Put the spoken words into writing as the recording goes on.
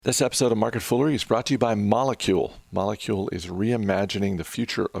This episode of Market Foolery is brought to you by Molekule. Molekule is reimagining the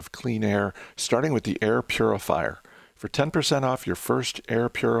future of clean air, starting with the air purifier. For 10% off your first air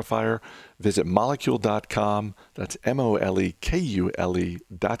purifier, visit molekule.com. That's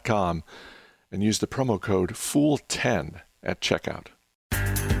MOLEKULE.com, and use the promo code FOOL10 at checkout.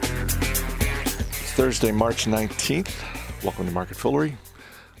 It's Thursday, March 19th. Welcome to Market Foolery.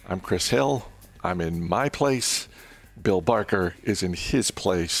 I'm Chris Hill. I'm in my place. Bill Barker is in his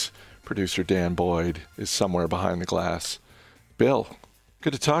place. Producer Dan Boyd is somewhere behind the glass. Bill,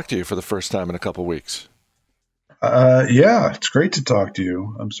 good to talk to you for the first time in a couple weeks. Yeah, it's great to talk to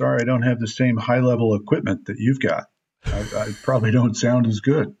you. I'm sorry I don't have the same high-level equipment that you've got. I probably don't sound as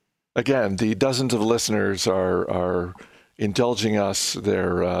good. Again, the dozens of listeners are indulging us.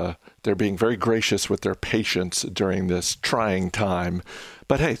 They're being very gracious with their patience during this trying time.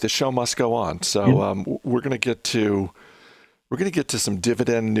 But hey, the show must go on. So we're going to get to some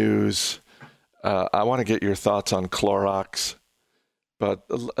dividend news. I want to get your thoughts on Clorox, but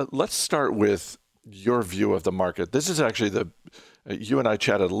let's start with your view of the market. This is actually you and I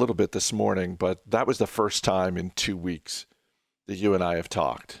chatted a little bit this morning, but that was the first time in 2 weeks that you and I have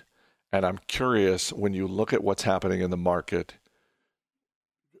talked. And I'm curious, when you look at what's happening in the market,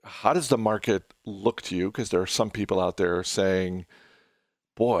 how does the market look to you? Because there are some people out there saying,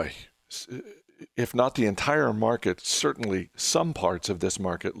 boy, if not the entire market, certainly some parts of this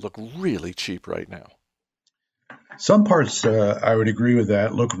market look really cheap right now. Some parts, I would agree with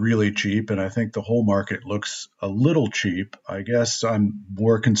that, look really cheap, and I think the whole market looks a little cheap. I guess I'm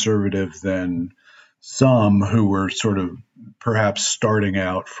more conservative than some who were sort of perhaps starting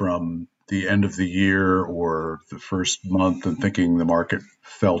out from the end of the year or the first month and thinking the market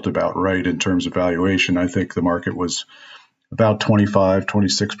felt about right in terms of valuation. I think the market was about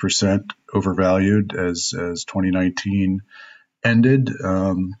 26% overvalued as 2019 ended.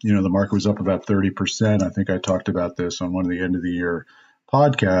 The market was up about 30%. I think I talked about this on one of the end of the year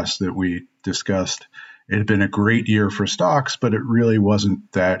podcasts that we discussed. It had been a great year for stocks, but it really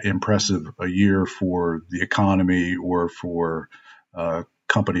wasn't that impressive a year for the economy or for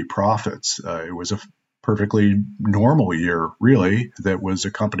company profits. It was a perfectly normal year, really, that was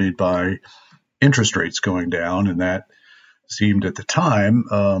accompanied by interest rates going down, and that seemed at the time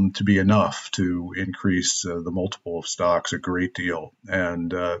to be enough to increase the multiple of stocks a great deal.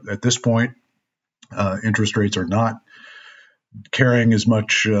 And at this point, interest rates are not carrying as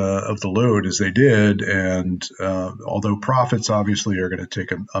much of the load as they did. And although profits obviously are going to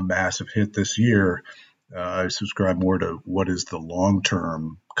take a massive hit this year, I subscribe more to what is the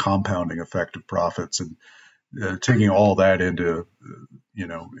long-term compounding effect of profits. And taking all that into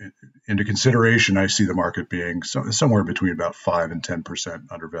consideration, I see the market being somewhere between about 5 and 10%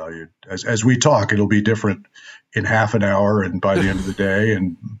 undervalued. As we talk, it'll be different in half an hour and by the end of the day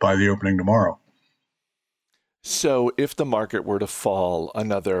and by the opening tomorrow. So if the market were to fall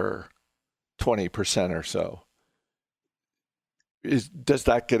another 20% or so, does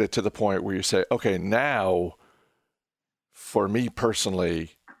that get it to the point where you say, okay, now for me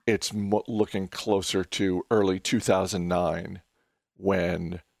personally, it's looking closer to early 2009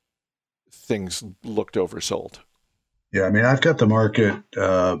 when things looked oversold? Yeah, I mean, I've got the market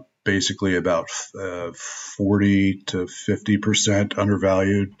basically about 40 to 50%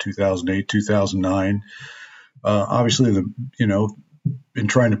 undervalued, 2008, 2009. Obviously, in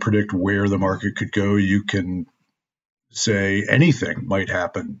trying to predict where the market could go, you can say anything might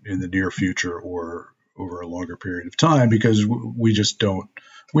happen in the near future or over a longer period of time because we don't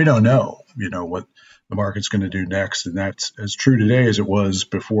know, what the market's going to do next. And that's as true today as it was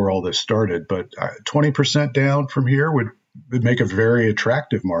before all this started. But 20% down from here would make a very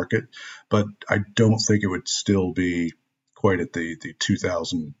attractive market, but I don't think it would still be quite at the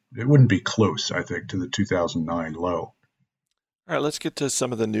 2000. It wouldn't be close, I think, to the 2009 low. All right, let's get to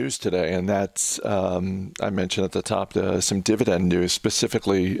some of the news today. And that's, I mentioned at the top, some dividend news,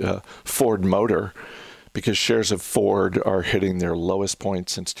 specifically Ford Motor, because shares of Ford are hitting their lowest point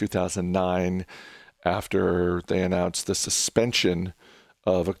since 2009 after they announced the suspension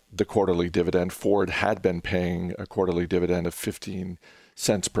of the quarterly dividend. Ford had been paying a quarterly dividend of 15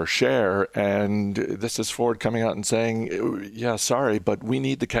 cents per share. And this is Ford coming out and saying, yeah, sorry, but we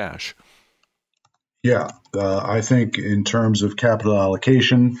need the cash. Yeah, I think in terms of capital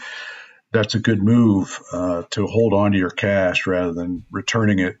allocation, that's a good move to hold on to your cash rather than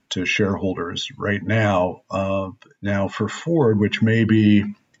returning it to shareholders right now. Now for Ford, which may be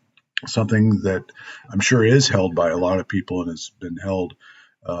something that I'm sure is held by a lot of people and has been held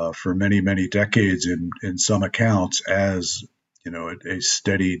for many, many decades in some accounts as a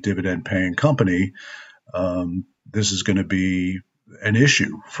steady dividend paying company. This is going to be an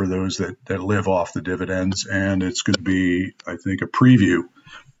issue for those that live off the dividends. And it's going to be, I think, a preview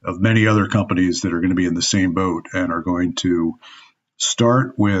of many other companies that are going to be in the same boat and are going to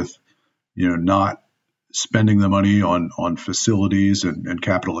start with, not spending the money on facilities and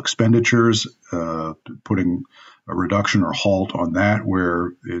capital expenditures, putting a reduction or halt on that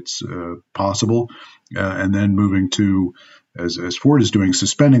where it's possible, and then moving to, as Ford is doing,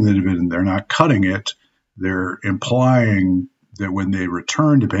 suspending the dividend. They're not cutting it. They're implying that when they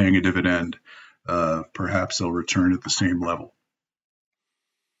return to paying a dividend, perhaps they'll return at the same level.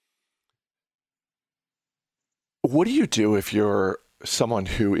 What do you do if you're someone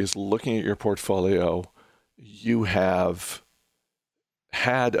who is looking at your portfolio? You have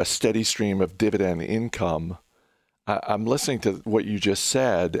had a steady stream of dividend income. I'm listening to what you just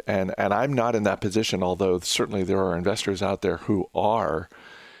said, and I'm not in that position, although certainly there are investors out there who are.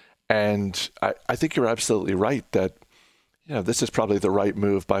 And I think you're absolutely right that this is probably the right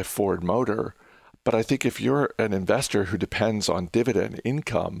move by Ford Motor. But I think if you're an investor who depends on dividend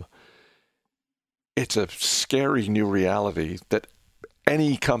income, it's a scary new reality that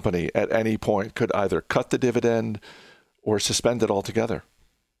any company at any point could either cut the dividend or suspend it altogether.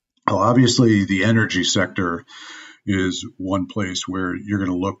 Well, obviously, the energy sector is one place where you're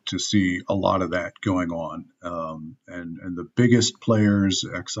going to look to see a lot of that going on. And the biggest players,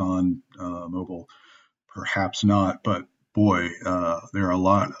 Exxon, Mobil, perhaps not, but boy, there are a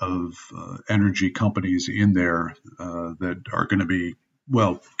lot of energy companies in there that are going to be,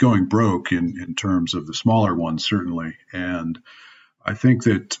 going broke in terms of the smaller ones, certainly. And I think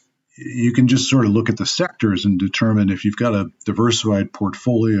that you can just sort of look at the sectors and determine if you've got a diversified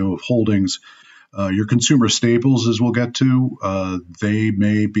portfolio of holdings. Your consumer staples, as we'll get to, they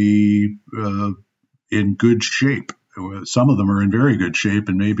may be in good shape. Some of them are in very good shape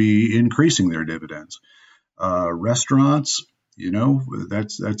and may be increasing their dividends. Restaurants,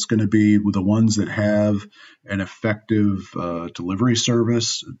 that's going to be the ones that have an effective delivery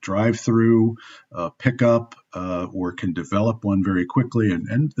service, drive-through, pickup, or can develop one very quickly.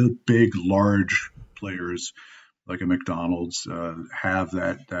 And the big, large players like a McDonald's have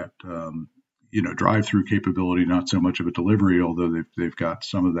that drive-through capability, not so much of a delivery, although they've got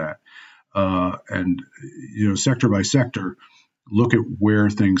some of that. And sector by sector, look at where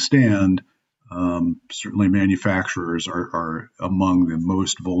things stand. Certainly manufacturers are among the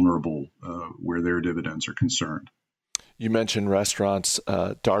most vulnerable where their dividends are concerned. You mentioned restaurants.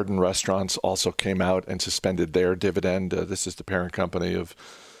 Darden Restaurants also came out and suspended their dividend. This is the parent company of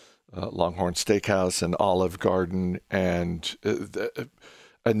Longhorn Steakhouse and Olive Garden. And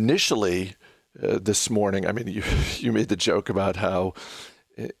initially this morning, I mean, you made the joke about how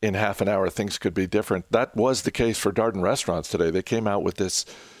in half an hour things could be different. That was the case for Darden Restaurants today. They came out with this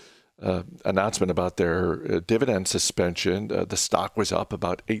announcement about their dividend suspension. The stock was up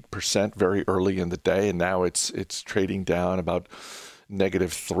about 8% very early in the day, and now it's trading down about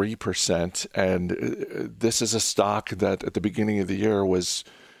negative 3%. And this is a stock that at the beginning of the year was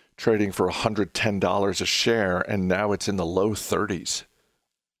trading for $110 a share, and now it's in the low 30s.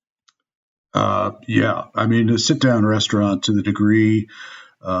 Yeah, I mean, a sit-down restaurant, to the degree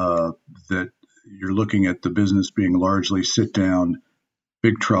that you're looking at the business being largely sit-down,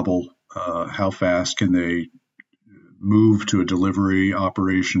 big trouble. How fast can they move to a delivery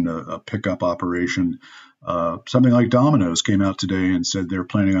operation, a pickup operation? Something like Domino's came out today and said they're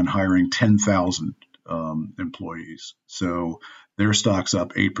planning on hiring 10,000 employees. So their stock's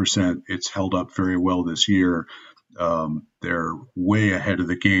up 8%. It's held up very well this year. They're way ahead of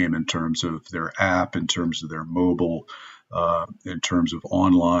the game in terms of their app, in terms of their mobile, in terms of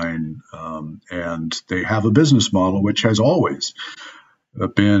online. And they have a business model which has always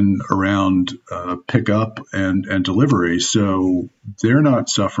been around pickup and delivery. So they're not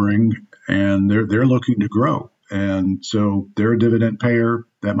suffering, and they're looking to grow. And so they're a dividend payer.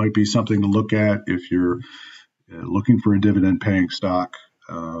 That might be something to look at if you're looking for a dividend paying stock.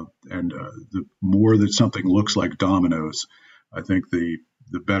 The more that something looks like Domino's, I think the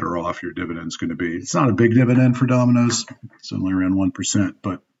better off your dividend's going to be. It's not a big dividend for Domino's. It's only around 1%,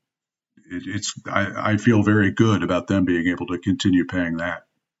 but I feel very good about them being able to continue paying that.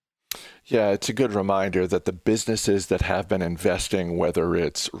 Yeah, it's a good reminder that the businesses that have been investing, whether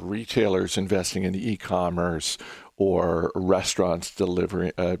it's retailers investing in e-commerce or restaurants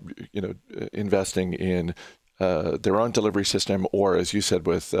delivering, investing in their own delivery system, or as you said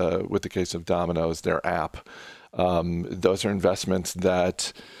with the case of Domino's, their app, those are investments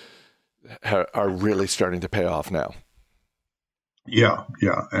that are really starting to pay off now. Yeah.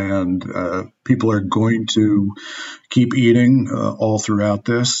 And people are going to keep eating all throughout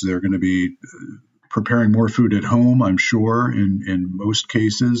this. They're going to be preparing more food at home, I'm sure, in most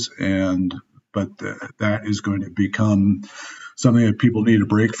cases, but that is going to become something that people need a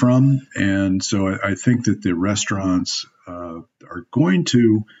break from. And so I think that the restaurants are going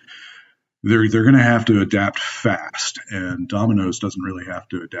to they're going to have to adapt fast, and Domino's doesn't really have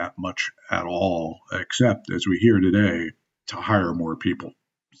to adapt much at all, except as we hear today, to hire more people.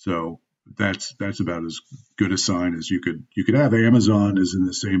 So that's about as good a sign as you could have. Amazon is in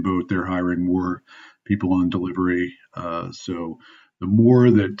the same boat; they're hiring more people on delivery. So the more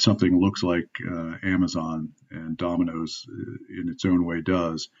that something looks like Amazon and Domino's in its own way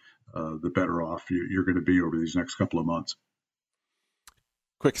does, the better off you're going to be over these next couple of months.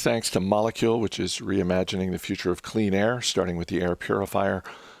 Quick thanks to Molekule, which is reimagining the future of clean air, starting with the air purifier.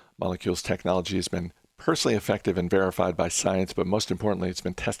 Molekule's technology has been personally effective and verified by science, but most importantly, it's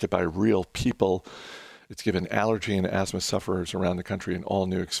been tested by real people. It's given allergy and asthma sufferers around the country an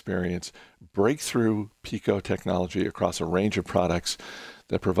all-new experience. Breakthrough Pico technology across a range of products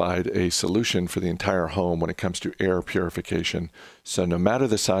that provide a solution for the entire home when it comes to air purification. So no matter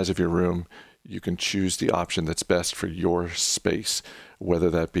the size of your room, you can choose the option that's best for your space, whether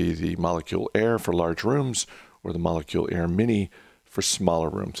that be the Molekule Air for large rooms or the Molekule Air Mini for smaller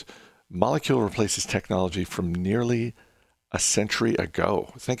rooms. Molekule replaces technology from nearly a century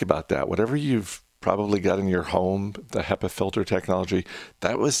ago. Think about that. Whatever you've probably got in your home, the HEPA filter technology,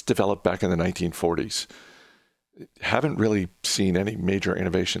 that was developed back in the 1940s. Haven't really seen any major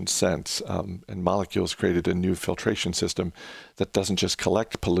innovation since, and Molekule's created a new filtration system that doesn't just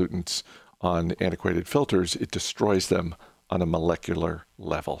collect pollutants on antiquated filters, it destroys them on a molecular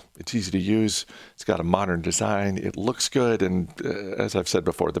level. It's easy to use, it's got a modern design, it looks good, and as I've said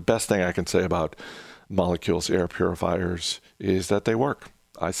before, the best thing I can say about Molekule's air purifiers is that they work.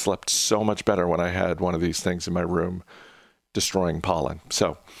 I slept so much better when I had one of these things in my room destroying pollen.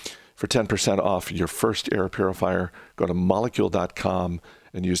 So for 10% off your first air purifier, go to molekule.com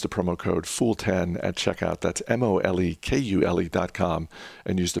and use the promo code FOOL10 at checkout. That's MOLEKULE.com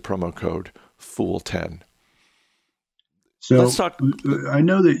and use the promo code FOOL10. So let's talk. I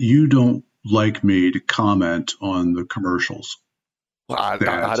know that you don't like me to comment on the commercials. Well,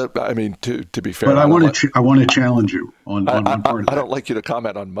 I mean, to be fair, but I want to challenge you on one part of that. I don't like you to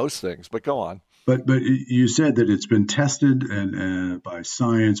comment on most things, but go on. But you said that it's been tested and by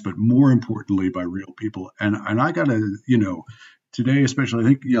science, but more importantly by real people. And I gotta, today especially, I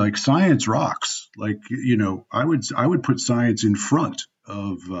think like science rocks. Like I would put science in front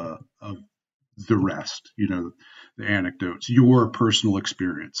of the rest. The anecdotes, your personal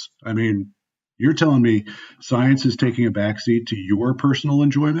experience. I mean, you're telling me science is taking a backseat to your personal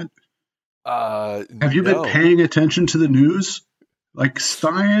enjoyment? Have you been paying attention to the news? Like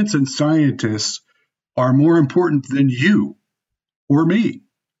science and scientists are more important than you or me.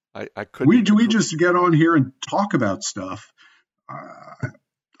 I couldn't. We just get on here and talk about stuff.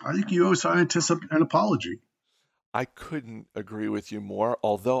 I think you owe scientists an apology. I couldn't agree with you more,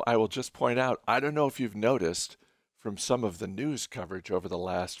 although I will just point out, I don't know if you've noticed from some of the news coverage over the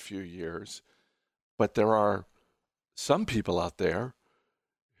last few years, but there are some people out there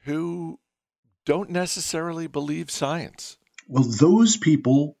who don't necessarily believe science. Well, those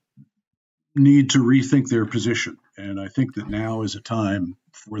people need to rethink their position. And I think that now is a time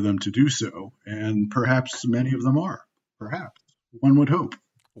for them to do so. And perhaps many of them are. Perhaps. One would hope.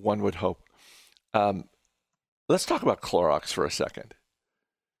 One would hope. Let's talk about Clorox for a second.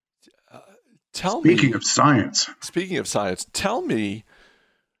 Speaking of science, tell me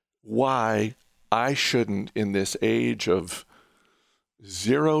why I shouldn't, in this age of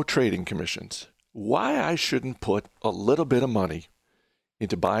zero trading commissions, why I shouldn't put a little bit of money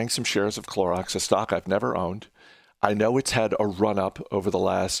into buying some shares of Clorox, a stock I've never owned. I know it's had a run up over the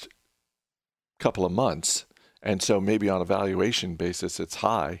last couple of months, and so maybe on a valuation basis it's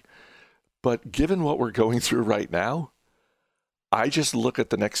high. But given what we're going through right now, I just look at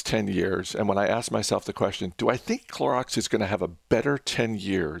the next 10 years, and when I ask myself the question, do I think Clorox is going to have a better 10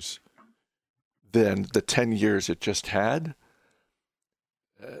 years than the 10 years it just had?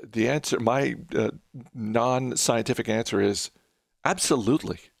 The answer, my non-scientific answer is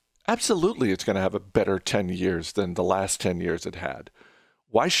absolutely. Absolutely, it's going to have a better 10 years than the last 10 years it had.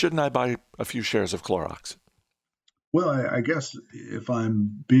 Why shouldn't I buy a few shares of Clorox? Well, I guess if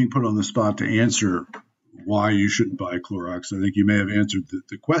I'm being put on the spot to answer why you shouldn't buy Clorox, I think you may have answered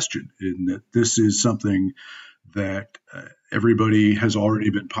the question in that this is something that everybody has already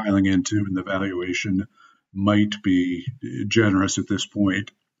been piling into, and the valuation might be generous at this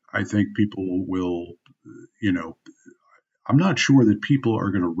point. I think people will, I'm not sure that people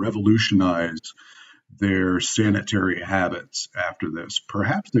are going to revolutionize their sanitary habits after this.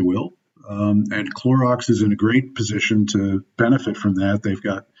 Perhaps they will. And Clorox is in a great position to benefit from that. They've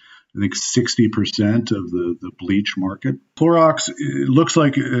got, I think, 60% of the bleach market. Clorox, it looks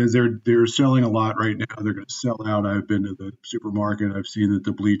like they're selling a lot right now. They're going to sell out. I've been to the supermarket. I've seen that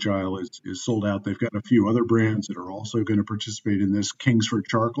the bleach aisle is sold out. They've got a few other brands that are also going to participate in this. Kingsford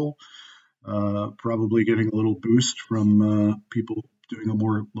Charcoal, probably getting a little boost from people doing a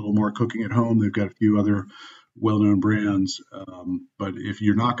little more cooking at home. They've got a few other well-known brands, but if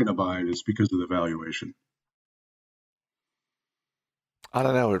you're not going to buy it, it's because of the valuation. I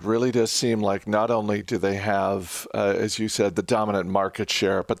don't know. It really does seem like not only do they have, as you said, the dominant market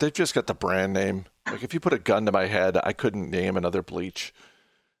share, but they've just got the brand name. Like if you put a gun to my head, I couldn't name another bleach.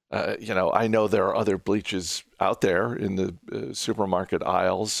 I know there are other bleaches out there in the supermarket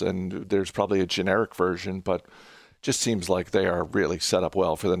aisles, and there's probably a generic version, but just seems like they are really set up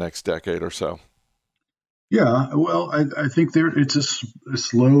well for the next decade or so. Yeah, well, I think it's a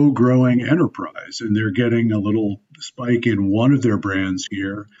slow-growing enterprise, and they're getting a little spike in one of their brands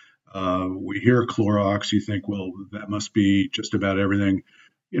here. We hear Clorox, you think, well, that must be just about everything.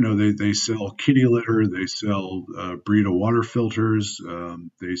 They sell kitty litter, they sell Brita water filters,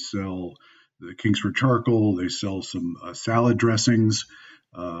 they sell the Kingsford charcoal, they sell some salad dressings,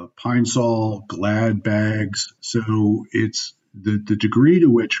 Pine Sol, Glad bags. So it's the degree to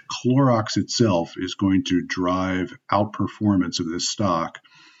which Clorox itself is going to drive outperformance of this stock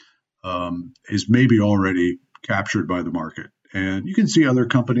is maybe already captured by the market. And you can see other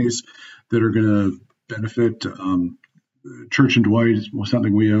companies that are going to benefit. Church & Dwight is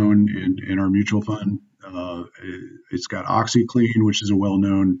something we own in our mutual fund. It's got OxyClean, which is a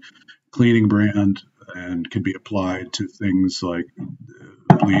well-known cleaning brand and can be applied to things like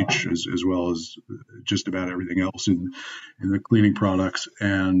bleach as well as just about everything else in the cleaning products.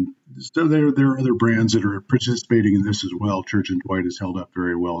 And so there are other brands that are participating in this as well. Church & Dwight has held up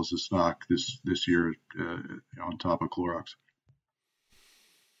very well as a stock this year on top of Clorox.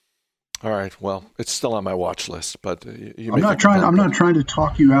 All right. Well, it's still on my watch list, but I'm not trying to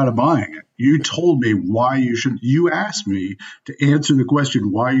talk you out of buying it. You told me why you shouldn't. You asked me to answer the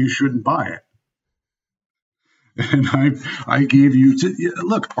question why you shouldn't buy it. And I gave you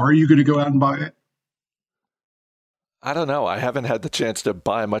look, are you going to go out and buy it? I don't know. I haven't had the chance to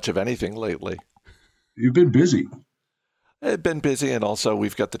buy much of anything lately. You've been busy. I've been busy, and also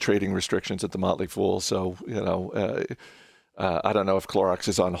we've got the trading restrictions at the Motley Fool. So, I don't know if Clorox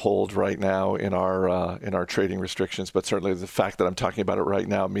is on hold right now in our trading restrictions, but certainly the fact that I'm talking about it right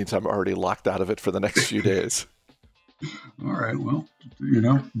now means I'm already locked out of it for the next few days. All right. Well,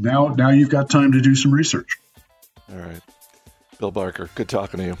 now you've got time to do some research. All right. Bill Barker, good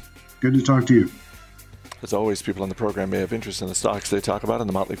talking to you. Good to talk to you. As always, people on the program may have interest in the stocks they talk about, and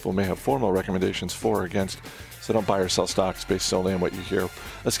the Motley Fool may have formal recommendations for or against, so don't buy or sell stocks based solely on what you hear.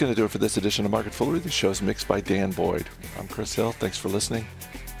 That's going to do it for this edition of Market Foolery. The show's mixed by Dan Boyd. I'm Chris Hill. Thanks for listening.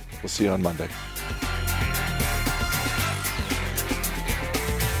 We'll see you on Monday.